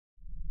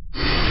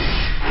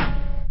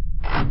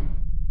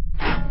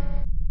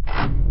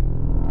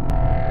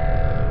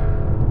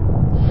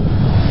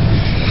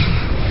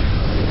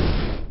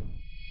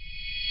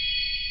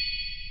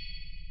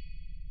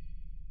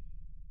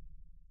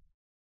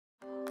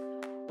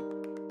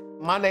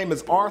My name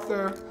is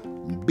Arthur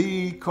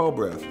B.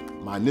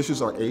 Cobreth. My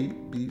initials are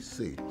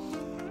ABC.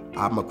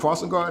 I'm a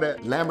crossing guard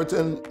at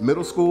Lamberton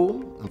Middle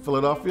School in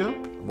Philadelphia.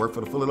 I work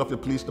for the Philadelphia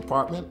Police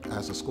Department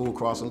as a school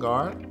crossing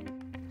guard.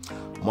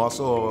 I'm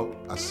also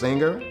a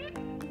singer,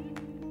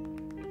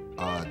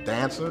 a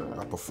dancer,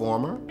 a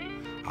performer.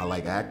 I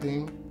like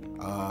acting.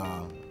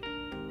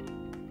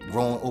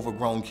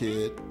 Overgrown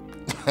kid.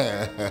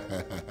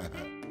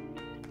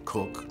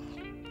 Cook,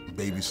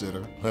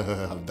 babysitter.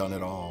 I've done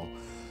it all,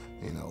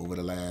 over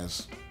the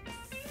last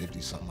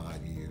 50-something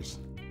odd years.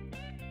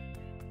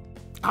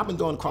 I've been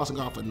doing crossing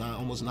guard for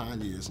almost 9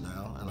 years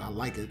now, and I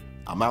like it.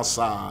 I'm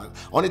outside.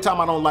 Only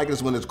time I don't like it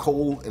is when it's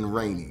cold and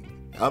rainy.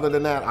 Other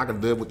than that, I can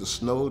live with the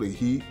snow, the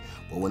heat,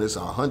 but when it's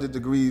 100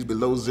 degrees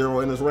below zero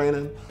and it's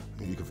raining,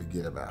 you can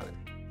forget about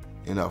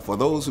it. For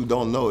those who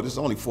don't know, this is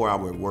only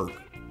 4-hour work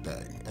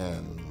day,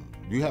 and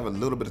you have a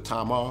little bit of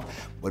time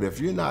off, but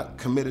if you're not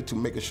committed to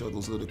making sure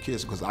those little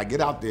kids, because I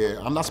get out there,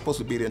 I'm not supposed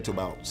to be there until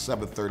about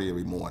 7:30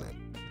 every morning.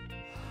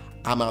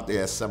 I'm out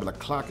there at 7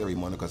 o'clock every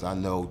morning because I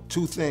know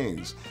two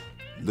things.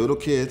 Little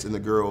kids and the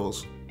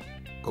girls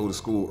go to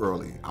school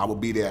early. I will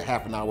be there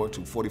half an hour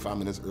to 45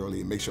 minutes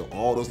early and make sure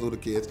all those little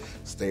kids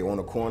stay on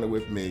the corner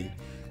with me,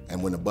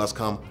 and when the bus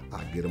comes,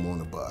 I get them on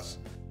the bus.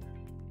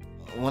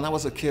 When I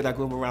was a kid, I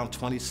grew up around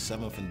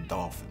 27th and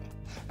Dolphin.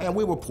 And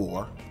we were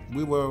poor.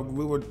 We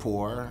were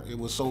poor. It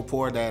was so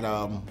poor that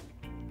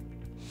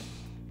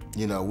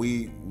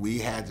we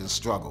had to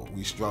struggle.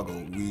 We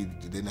struggled. We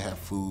didn't have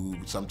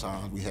food.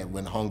 Sometimes we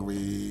went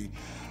hungry.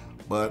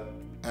 But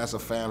as a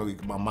family,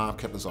 my mom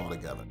kept us all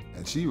together.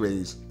 And she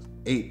raised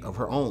 8 of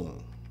her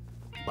own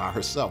by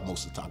herself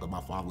most of the time, because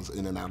my father was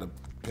in and out of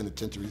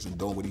penitentiaries and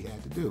doing what he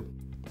had to do.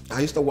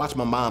 I used to watch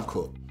my mom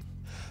cook.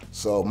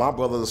 So my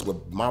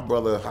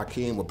brother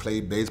Hakeem would play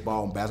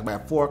baseball and basketball.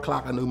 At 4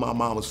 o'clock, I knew my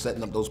mom was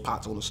setting up those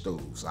pots on the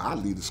stove. So I'd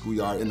leave the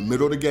schoolyard in the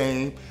middle of the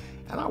game,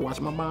 and I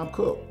watch my mom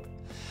cook.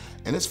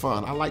 And it's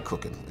fun. I like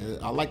cooking.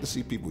 I like to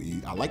see people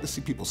eat. I like to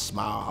see people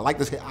smile. I like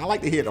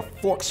to hear the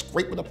fork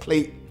scraping the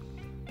plate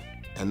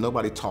and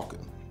nobody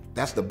talking.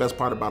 That's the best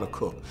part about a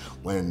cook.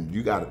 When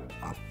you got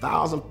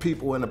 1,000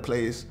 people in a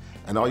place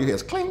and all you hear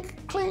is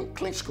clink, clink,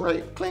 clink,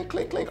 scrape, clink,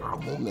 clink, clink.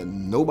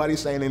 And nobody's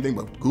saying anything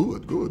but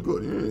good, good,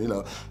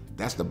 good.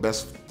 That's the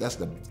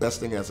best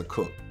thing as a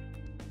cook.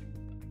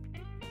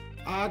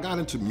 I got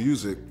into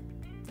music,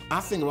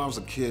 I think when I was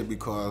a kid,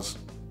 because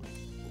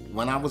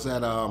when I was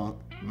at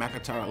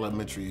McIntyre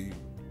Elementary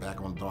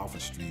back on Dolphin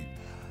Street,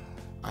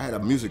 I had a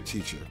music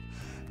teacher.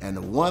 And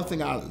the one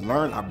thing I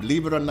learned, I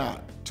believe it or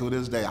not, to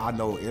this day, I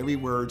know every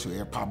word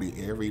to probably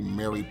every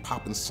Mary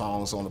Poppins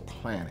songs on the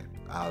planet.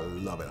 I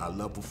love it. I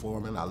love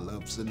performing. I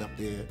love sitting up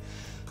there.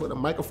 Put a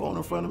microphone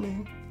in front of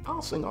me,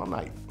 I'll sing all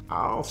night.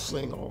 I'll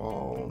sing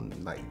all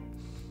night,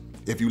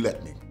 if you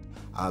let me.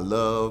 I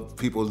love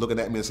people looking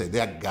at me and say,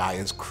 that guy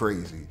is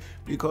crazy,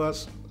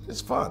 because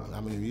it's fun.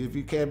 I mean, if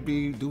you can't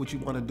do what you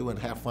want to do and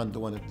have fun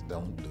doing it,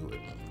 don't do it.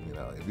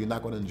 If you're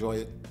not going to enjoy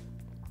it,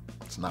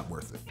 it's not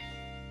worth it.